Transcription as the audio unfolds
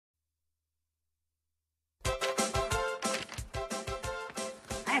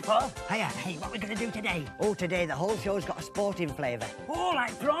Paul. Hiya. Hey, what are we going to do today? Oh, today the whole show's got a sporting flavour. Oh,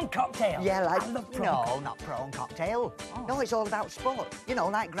 like prawn cocktail. Yeah, like... I love prawn. No, not prawn cocktail. Oh. No, it's all about sport. You know,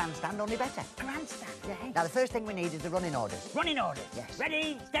 like grandstand, only better. Grandstand. Yeah. Now, the first thing we need is the running orders. Running orders. Yes.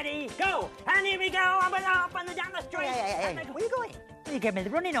 Ready, steady, go. And here we go. Up and up and down the street. Hey. Where are you going? You gave me the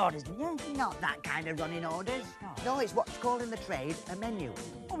running orders, didn't you? Not that kind of running orders. No. No, it's what's called in the trade a menu.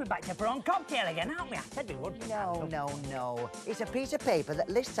 Oh, we're back to prawn cocktail again, aren't we? I said we would. No. It's a piece of paper that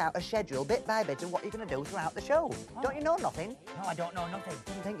lists out a schedule bit by bit of what you're going to do throughout the show. Oh. Don't you know nothing? No, I don't know nothing.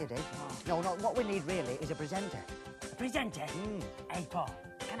 Didn't think you did. No, what we need really is a presenter. A presenter? Hey, Paul,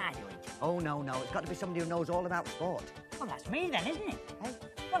 can I do it? Oh, no. It's got to be somebody who knows all about sport. Well, that's me then, isn't it? Hey?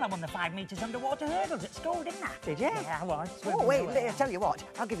 Well, I won the 5 metres underwater hurdles at school, didn't I? Did you? Yeah, I was. Oh, wait, I'll tell you what.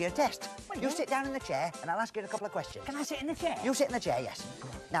 I'll give you a test. Well, you yeah. sit down in the chair and I'll ask you a couple of questions. Can I sit in the chair? You sit in the chair, yes.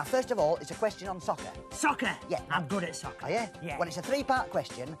 Now, first of all, it's a question on soccer. Soccer? Yeah. I'm good at soccer. Are you? Yeah. Well, it's a 3-part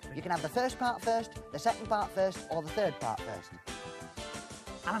question. You can have the first part first, the second part first, or the third part first.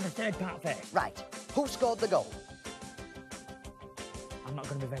 I'll have the third part first. Right. Who scored the goal? I'm not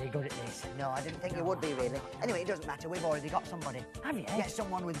going to be very good at this. No, I didn't think you would be, really. Anyway, it doesn't matter. We've already got somebody. Have you? Get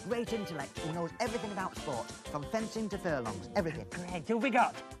someone with great intellect who knows everything about sport, from fencing to furlongs, everything. Great. Who have we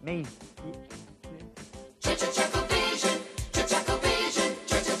got? Me. ChuckleVision, ChuckleVision, ChuckleVision.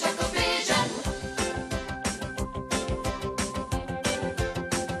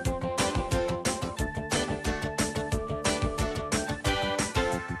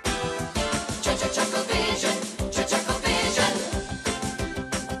 ChuckleVision, ChuckleVision.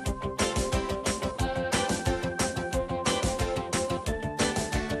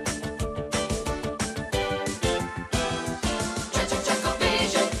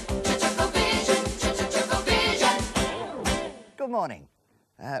 Good morning.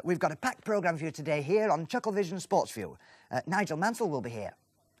 We've got a packed programme for you today here on ChuckleVision Sports View. Nigel Mansell will be here.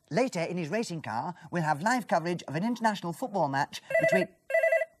 Later, in his racing car, we'll have live coverage of an international football match between...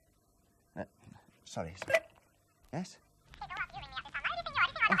 sorry. Yes?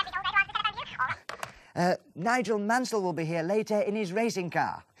 Nigel Mansell will be here later in his racing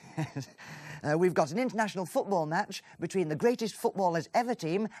car. We've got an international football match between the greatest footballers ever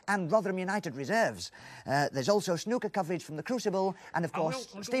team and Rotherham United reserves. There's also snooker coverage from the Crucible and, of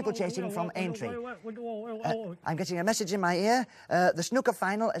course, steeplechasing from Aintree. I'm getting a message in my ear. The snooker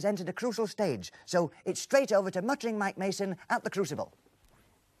final has entered a crucial stage, so it's straight over to muttering Mike Mason at the Crucible.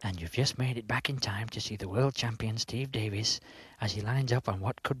 And you've just made it back in time to see the world champion Steve Davis as he lines up on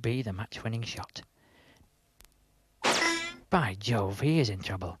what could be the match-winning shot. By Jove, he is in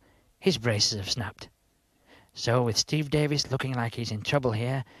trouble. His braces have snapped. So, with Steve Davis looking like he's in trouble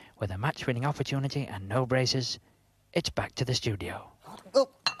here, with a match-winning opportunity and no braces, it's back to the studio. Oh.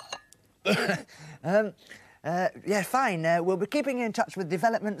 Yeah, fine. We'll be keeping in touch with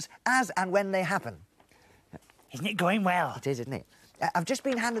developments as and when they happen. Isn't it going well? It is, isn't it? I've just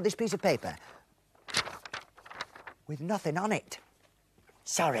been handed this piece of paper with nothing on it.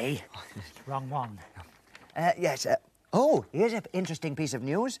 Sorry. Wrong one. Yes. Oh, here's an interesting piece of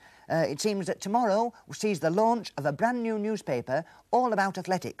news. It seems that tomorrow sees the launch of a brand new newspaper all about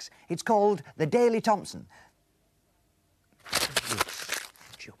athletics. It's called the Daily Thompson.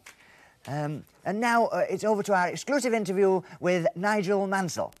 And now it's over to our exclusive interview with Nigel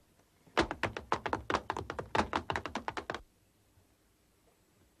Mansell.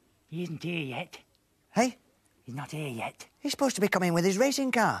 He isn't here yet. Hey? He's not here yet. He's supposed to be coming with his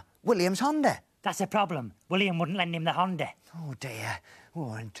racing car, Williams Honda. That's a problem. William wouldn't lend him the Honda. Oh, dear.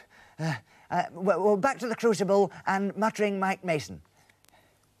 Oh, and, well, back to the Crucible and muttering Mike Mason.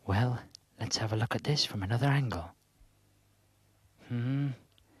 Well, let's have a look at this from another angle.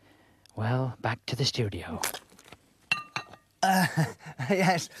 Well, back to the studio.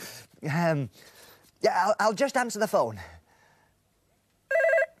 Yes. Yeah, I'll just answer the phone.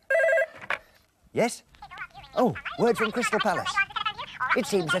 Yes? Oh, word from Crystal Palace. It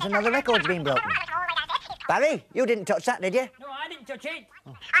seems that another record's been broken. Barry, you didn't touch that, did you? No, I didn't touch it.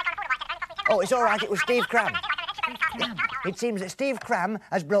 Oh, it's all right, it was Steve Cram. Yeah, it seems that Steve Cram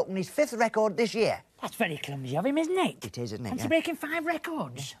has broken his 5th record this year. That's very clumsy of him, isn't it? It is, isn't it? Fancy Yeah. breaking 5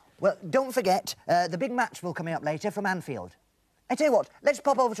 records. Well, don't forget, the big match will coming up later from Anfield. I tell you what, let's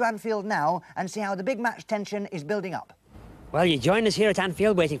pop over to Anfield now and see how the big match tension is building up. Well, you join us here at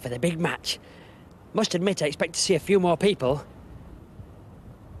Anfield waiting for the big match. Must admit, I expect to see a few more people.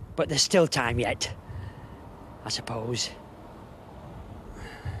 But there's still time yet, I suppose.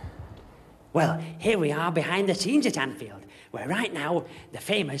 Well, here we are behind the scenes at Anfield, where right now the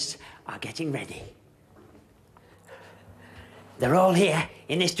famous are getting ready. They're all here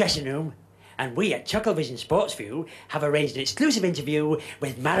in this dressing room, and we at ChuckleVision Sports View have arranged an exclusive interview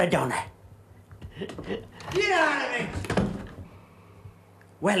with Maradona. Get out of it!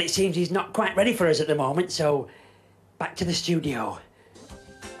 Well, it seems he's not quite ready for us at the moment, so back to the studio.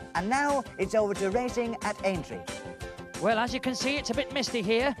 And now it's over to racing at Aintree. Well, as you can see, it's a bit misty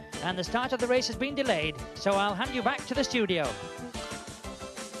here, and the start of the race has been delayed, so I'll hand you back to the studio.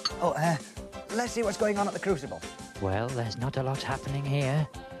 Oh, let's see what's going on at the Crucible. Well, there's not a lot happening here.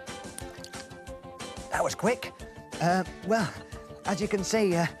 That was quick. Well, as you can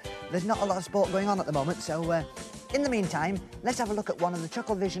see, there's not a lot of sport going on at the moment, so in the meantime, let's have a look at one of the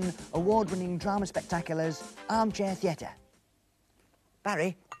ChuckleVision award-winning drama spectaculars, Armchair Theatre.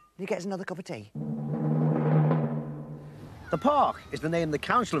 Barry, can you get us another cup of tea? The park is the name the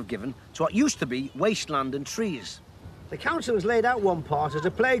council have given to what used to be wasteland and trees. The council has laid out one part as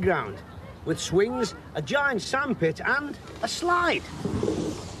a playground, with swings, a giant sandpit and a slide.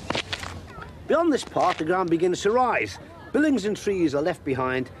 Beyond this part, the ground begins to rise. Buildings and trees are left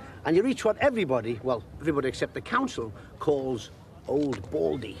behind, and you reach what everybody, well, everybody except the council, calls Old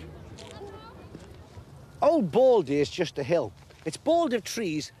Baldy. Old Baldy is just a hill. It's bald of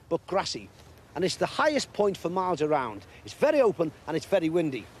trees, but grassy. And it's the highest point for miles around. It's very open and it's very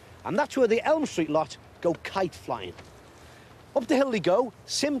windy. And that's where the Elm Street lot go kite flying. Up the hill they go,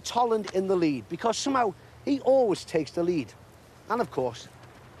 Sim Tolland in the lead, because somehow he always takes the lead. And of course,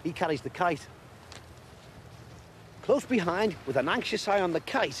 he carries the kite. Close behind, with an anxious eye on the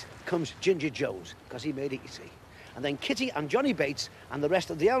kite, comes Ginger Jones, because he made it, you see. And then Kitty and Johnny Bates and the rest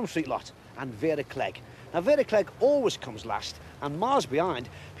of the Elm Street lot, and Vera Clegg. Now, Vera Clegg always comes last and miles behind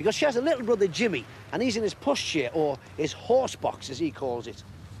because she has a little brother, Jimmy, and he's in his pushchair, or his horse box, as he calls it.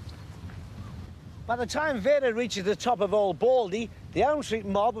 By the time Vera reaches the top of Old Baldy, the Elm Street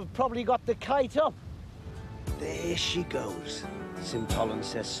mob have probably got the kite up. There she goes, Sim Tolland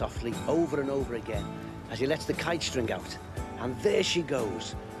says softly, over and over again, as he lets the kite string out. And there she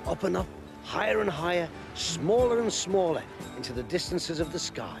goes, up and up, higher and higher, smaller and smaller, into the distances of the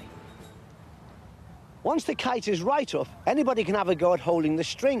sky. Once the kite is right up, anybody can have a go at holding the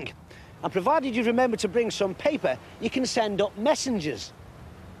string. And provided you remember to bring some paper, you can send up messengers.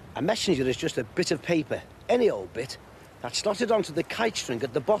 A messenger is just a bit of paper, any old bit, that's slotted onto the kite string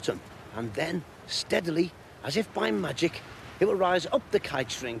at the bottom. And then, steadily, as if by magic, it will rise up the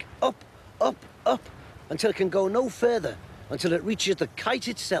kite string, up, up, up, until it can go no further, until it reaches the kite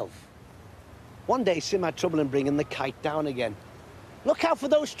itself. One day, Sim had trouble in bringing the kite down again. "Look out for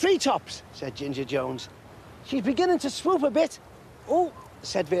those treetops," said Ginger Jones. "She's beginning to swoop a bit." "Oh,"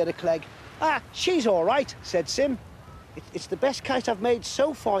 said Vera Clegg. "Ah, she's all right," said Sim. It's the best kite I've made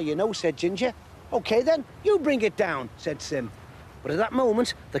so far, you know," said Ginger. "OK, then, you bring it down," said Sim. But at that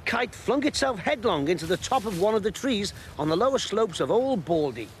moment, the kite flung itself headlong into the top of one of the trees on the lower slopes of Old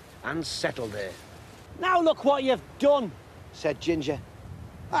Baldy and settled there. "Now look what you've done," said Ginger.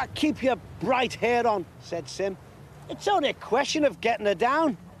 "Ah, keep your bright hair on," said Sim. "It's only a question of getting her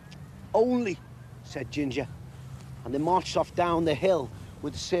down." "Only," said Ginger. And they marched off down the hill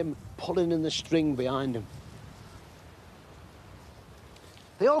with Sim pulling in the string behind him.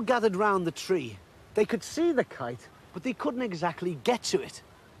 They all gathered round the tree. They could see the kite, but they couldn't exactly get to it.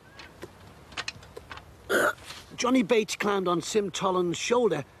 Johnny Bates climbed on Sim Tolland's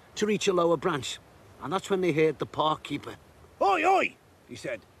shoulder to reach a lower branch, and that's when they heard the park keeper. "Oi, oi," he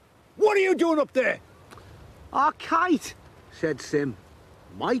said. "What are you doing up there?" "Our kite," said Sim.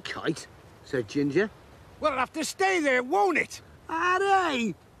 "My kite?" said Ginger. "Well, it'll have to stay there, won't it?"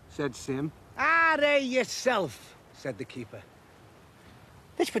 "Aye," said Sim. "Aye yourself," said the keeper.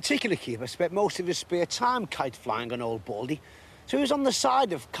 This particular keeper spent most of his spare time kite flying on Old Baldy, so he was on the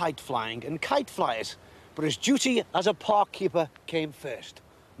side of kite flying and kite flyers, but his duty as a park keeper came first.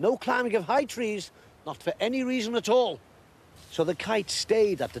 No climbing of high trees, not for any reason at all. So the kite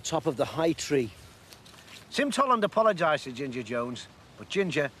stayed at the top of the high tree. Sim Tolland apologised to Ginger Jones, but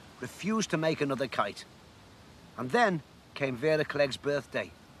Ginger refused to make another kite. And then came Vera Clegg's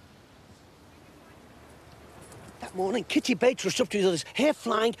birthday. That morning, Kitty Bates rushed up to the others, hair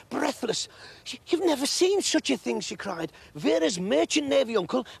flying, breathless. "You've never seen such a thing," she cried. "Vera's merchant navy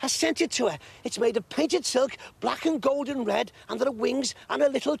uncle has sent it to her. It's made of painted silk, black and gold and red, and there are wings and a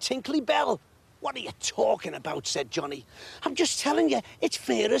little tinkly bell." "What are you talking about?" said Johnny. "I'm just telling you, it's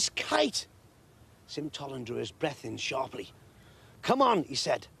Vera's kite." Sim Tolland drew his breath in sharply. "Come on," he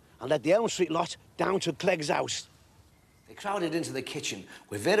said, and led the Elm Street lot down to Clegg's house. They crowded into the kitchen,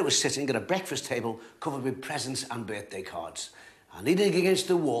 where Vera was sitting at a breakfast table covered with presents and birthday cards. And leaning against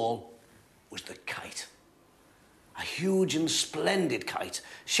the wall was the kite. A huge and splendid kite,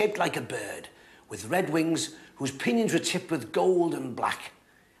 shaped like a bird, with red wings whose pinions were tipped with gold and black.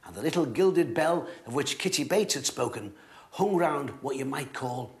 and the little gilded bell of which Kitty Bates had spoken hung round what you might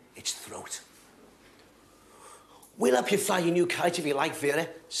call its throat. "We'll help you fly your new kite if you like, Vera,"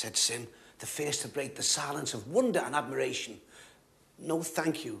 said Sim, the first to break the silence of wonder and admiration. "No,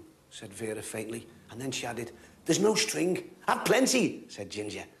 thank you," said Vera faintly, and then she added, "There's no string." "I've plenty," said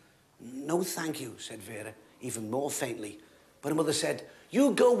Ginger. "No, thank you," said Vera, even more faintly. But her mother said,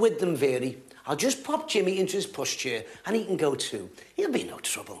 "You go with them, Veery. I'll just pop Jimmy into his pushchair and he can go too. He'll be no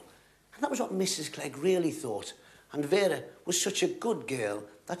trouble." And that was what Mrs. Clegg really thought. And Vera was such a good girl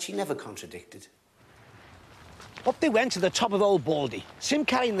that she never contradicted. Up they went to the top of Old Baldy, Sim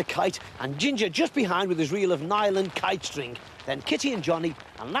carrying the kite and Ginger just behind with his reel of nylon kite string. Then Kitty and Johnny,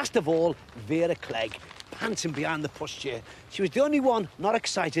 and last of all, Vera Clegg, panting behind the pushchair. She was the only one not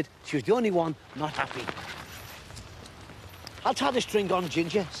excited. She was the only one not happy. "I'll tie the string on,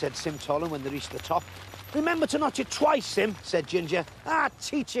 Ginger," said Sim Tolan when they reached the top. "Remember to notch it twice, Sim," said Ginger. "Ah,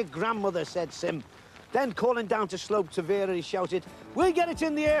 teach your grandmother," said Sim. Then, calling down to slope to Vera, he shouted, "We'll get it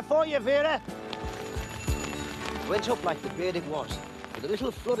in the air for you, Vera." It went up like the bird it was, with a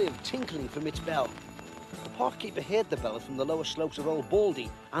little flurry of tinkling from its bell. The park keeper heard the bell from the lower slopes of Old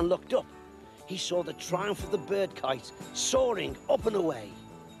Baldy and looked up. He saw the triumph of the bird kite soaring up and away.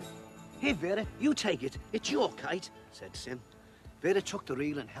 "Here, Vera, you take it. It's your kite," said Sim. Vera took the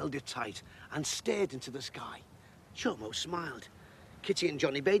reel and held it tight and stared into the sky. She almost smiled. Kitty and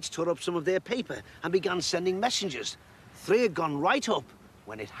Johnny Bates tore up some of their paper and began sending messengers. 3 had gone right up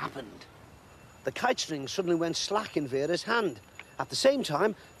when it happened. The kite string suddenly went slack in Vera's hand. At the same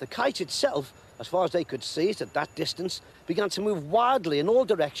time, the kite itself, as far as they could see it at that distance, began to move wildly in all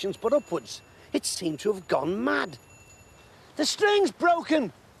directions but upwards. It seemed to have gone mad. "The string's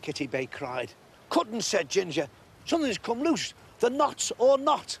broken!" Kitty Bates cried. "Couldn't," said Ginger. "Something's come loose. The knots or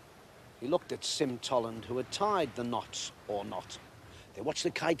not." He looked at Sim Tolland, who had tied the knots or not. They watched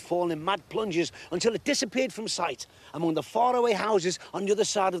the kite fall in mad plunges until it disappeared from sight among the faraway houses on the other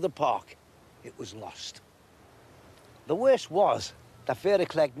side of the park. It was lost. The worst was that Vera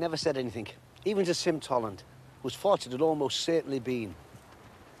Clegg never said anything, even to Sim Tolland, whose fault it had almost certainly been.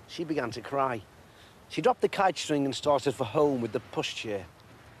 She began to cry. She dropped the kite string and started for home with the pushchair.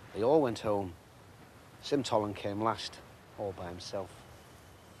 They all went home. Sim Tolland came last, all by himself.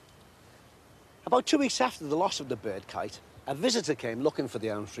 About 2 weeks after the loss of the bird kite, a visitor came looking for the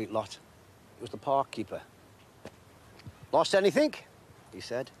Elm Street lot. It was the park keeper. "Lost anything?" he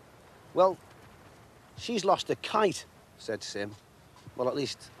said. "Well, she's lost a kite," said Sim. "Well, at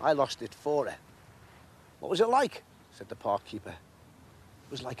least I lost it for her." "What was it like?" said the park keeper.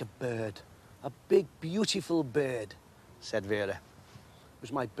 "It was like a bird, a big, beautiful bird," said Vera. "It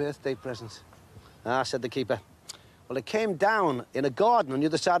was my birthday present." "Ah," said the keeper. "Well, it came down in a garden on the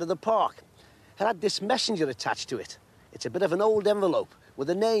other side of the park. It had this messenger attached to it. It's a bit of an old envelope with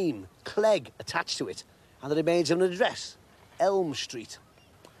a name, Clegg, attached to it, and the remains of an address, Elm Street.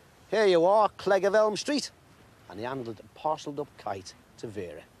 Here you are, Clegg of Elm Street." And he handed a parcelled-up kite to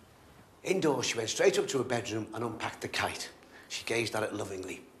Vera. Indoors, she went straight up to her bedroom and unpacked the kite. She gazed at it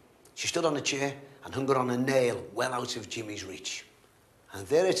lovingly. She stood on a chair and hung it on a nail well out of Jimmy's reach. And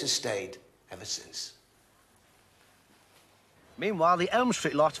there it has stayed ever since. Meanwhile, the Elm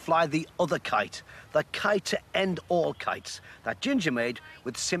Street lot fly the other kite, the kite to end all kites that Ginger made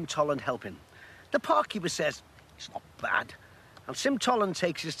with Sim Tolland helping. The park keeper says it's not bad, and Sim Tolland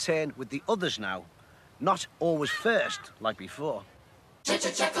takes his turn with the others now, not always first like before.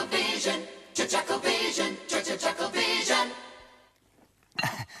 ChuckleVision, ChuckleVision, ChuckleVision.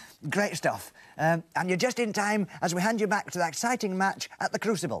 Great stuff. And you're just in time as we hand you back to the exciting match at the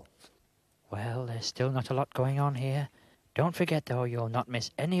Crucible. Well, there's still not a lot going on here. Don't forget, though, you'll not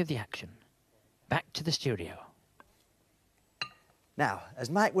miss any of the action. Back to the studio. Now, as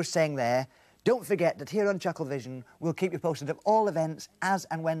Mike was saying there, don't forget that here on ChuckleVision, we'll keep you posted of all events as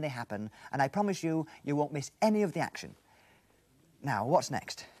and when they happen, and I promise you, you won't miss any of the action. Now, what's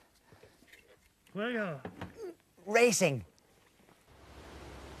next? Racing.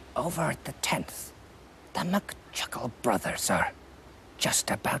 Over at the 10th, the McChuckle brothers are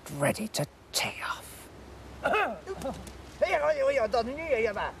just about ready to tee off.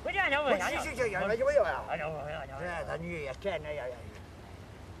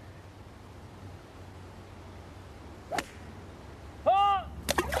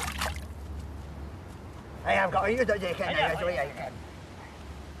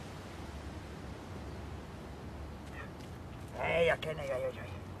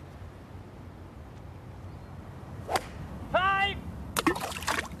 Five.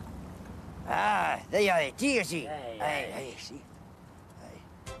 Ah, there you are, dear, see. Hey, see.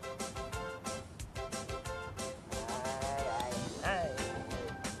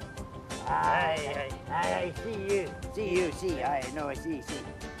 I see. I know, I see.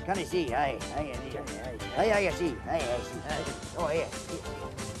 Can I see? I see. Oh, yeah.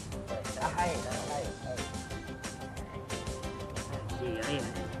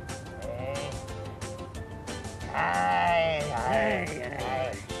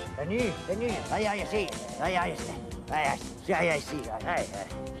 The new. I see. I see.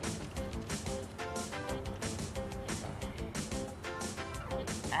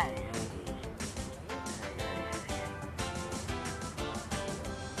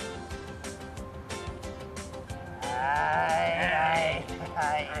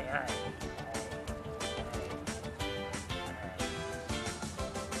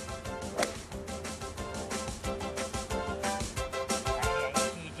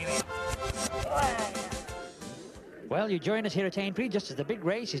 Well, you join us here at Aintree just as the big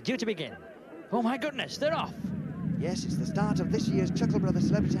race is due to begin. Oh my goodness, they're off. Yes, it's the start of this year's Chuckle Brothers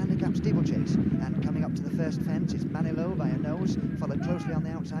Celebrity Handicap Steeplechase. And coming up to the first fence is Manilow by a nose, followed closely on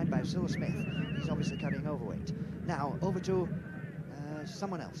the outside by Sil Smith. He's obviously carrying overweight. Now, over to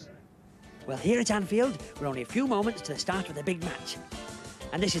someone else. Well, here at Anfield, we're only a few moments to the start of the big match.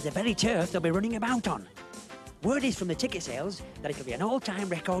 And this is the very turf they'll be running about on. Word is from the ticket sales that it'll be an all-time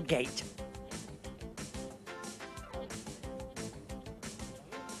record gate.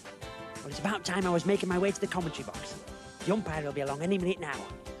 Well, it's about time I was making my way to the commentary box. The umpire will be along any minute now.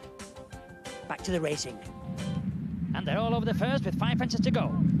 Back to the racing. And they're all over the first with 5 fences to go.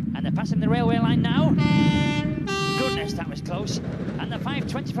 And they're passing the railway line now. Goodness, that was close. And the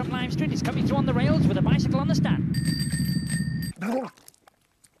 520 from Lime Street is coming through on the rails with a bicycle on the stand.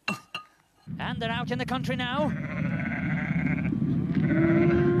 And they're out in the country now.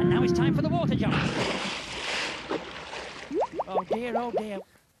 And now it's time for the water jump. Oh dear, oh dear.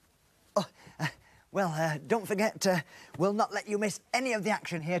 Well, don't forget, we'll not let you miss any of the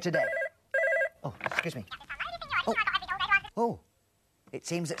action here today. Oh, excuse me. Oh, it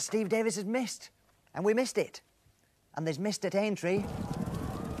seems that Steve Davis has missed, and we missed it. And there's missed at Aintree.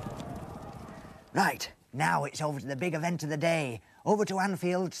 Right, now it's over to the big event of the day. Over to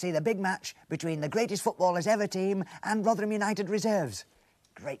Anfield to see the big match between the greatest footballers ever team and Rotherham United reserves.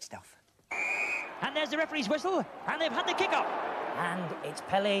 Great stuff. And there's the referee's whistle, and they've had the kick-off. And it's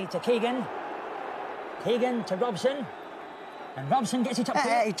Pele to Keegan. Keegan to Robson. And Robson gets it up to...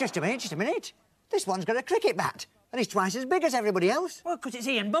 Hey, just a minute. This one's got a cricket bat, and he's twice as big as everybody else. Well, because it's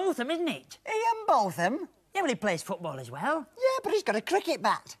Ian Botham, isn't it? Ian Botham? Yeah, well, he plays football as well. Yeah, but he's got a cricket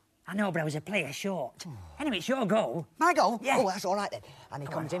bat. I know, but I was a player short. Anyway, it's your goal. My goal? Yeah. Oh, that's all right then. And he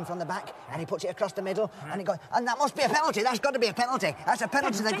comes in from the back, and he puts it across the middle, and he goes... And that must be a penalty. That's got to be a penalty. That's a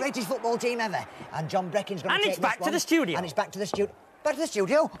penalty to the greatest football team ever. And John Breckin's going to take this one. And it's back to the studio. And it's back to the studio. Back to the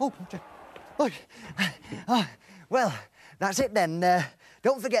studio? Oh, well, that's it then.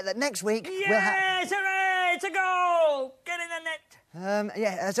 Don't forget that next week we'll have... Yes, hooray! It's a goal! Get in the net.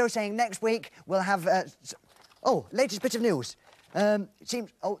 Yeah, as I was saying, next week we'll have... latest bit of news. It seems...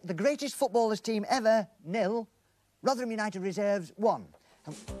 Oh, the greatest footballers team ever, 0. Rotherham United reserves, 1.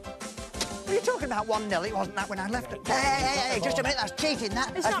 What are you talking about, 1-0? It wasn't that when I left it. Hey, just a minute, that's cheating,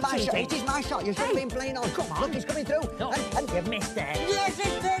 that. It's that's not my cheating. shot. It is my shot. You should have been playing on. Come on. Look, he's coming through. No, And you've missed there. yes,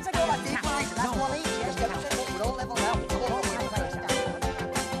 it's a goal. That's my... That's Wally.